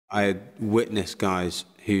I had witnessed guys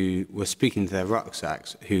who were speaking to their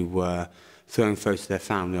rucksacks, who were throwing photos of their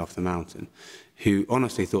family off the mountain, who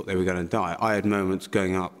honestly thought they were going to die. I had moments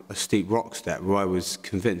going up a steep rock step where I was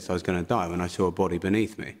convinced I was going to die when I saw a body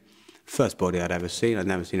beneath me. First body I'd ever seen. I'd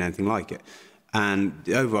never seen anything like it. And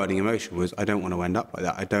the overriding emotion was, I don't want to end up like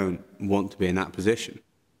that. I don't want to be in that position.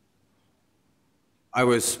 I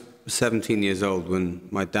was 17 years old when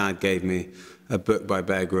my dad gave me a book by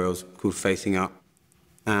Bear Grylls called Facing Up.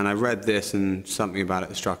 And I read this and something about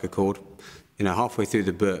it struck a chord. You know, halfway through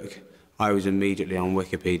the book, I was immediately on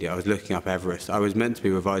Wikipedia. I was looking up Everest. I was meant to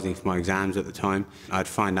be revising for my exams at the time. I'd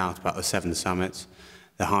find out about the 7 summits,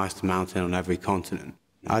 the highest mountain on every continent.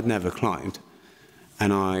 I'd never climbed.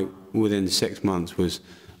 And I, within 6 months, was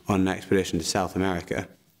on an expedition to South America.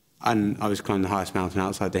 And I was climbing the highest mountain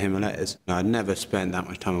outside the Himalayas. I'd never spent that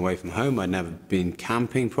much time away from home. I'd never been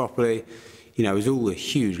camping properly. You know, it was all a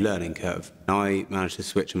huge learning curve. I managed to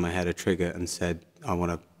switch in my head a trigger and said, I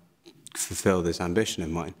want to fulfill this ambition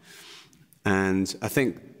of mine. And I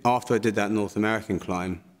think after I did that North American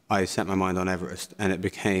climb, I set my mind on Everest, and it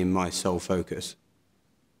became my sole focus.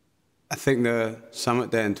 I think the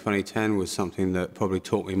summit there in 2010 was something that probably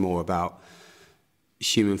taught me more about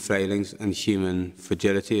human failings and human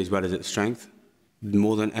fragility as well as its strength,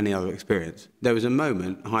 more than any other experience. There was a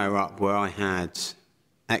moment higher up where I had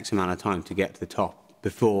X amount of time to get to the top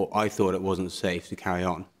before I thought it wasn't safe to carry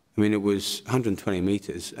on. I mean, it was 120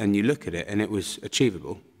 meters, and you look at it and it was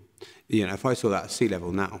achievable. You know, if I saw that at sea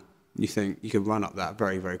level now, you think you could run up that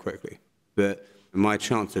very, very quickly. But my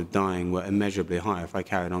chances of dying were immeasurably higher if I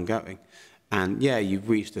carried on going. And yeah, you've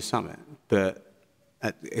reached the summit, but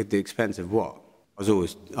at the expense of what? I was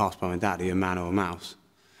always asked by my dad, are you a man or a mouse?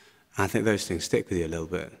 And I think those things stick with you a little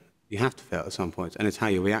bit. You have to fail at some point, and it's how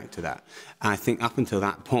you react to that. And I think up until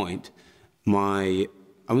that point, I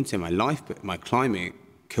wouldn't say my life, but my climbing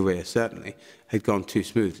career certainly had gone too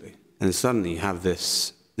smoothly. And suddenly you have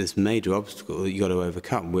this major obstacle that you've got to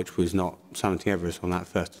overcome, which was not summiting Everest on that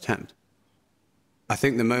first attempt. I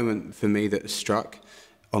think the moment for me that struck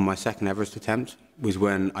on my second Everest attempt was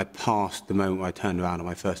when I passed the moment where I turned around on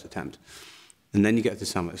my first attempt. And then you get to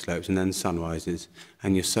summit slopes, and then sunrises,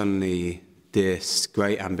 and you're suddenly, this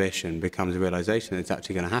great ambition becomes a realization that it's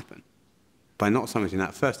actually going to happen. By not summiting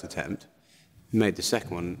that first attempt, it made the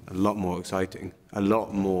second one a lot more exciting, a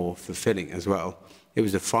lot more fulfilling as well. It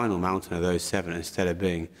was the final mountain of those 7 instead of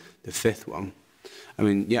being the 5th one. I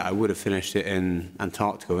mean, yeah, I would have finished it in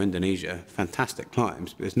Antarctica or Indonesia, fantastic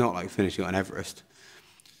climbs, but it's not like finishing on Everest.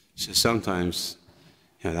 So sometimes,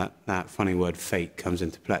 you know, that funny word fate comes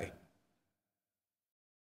into play.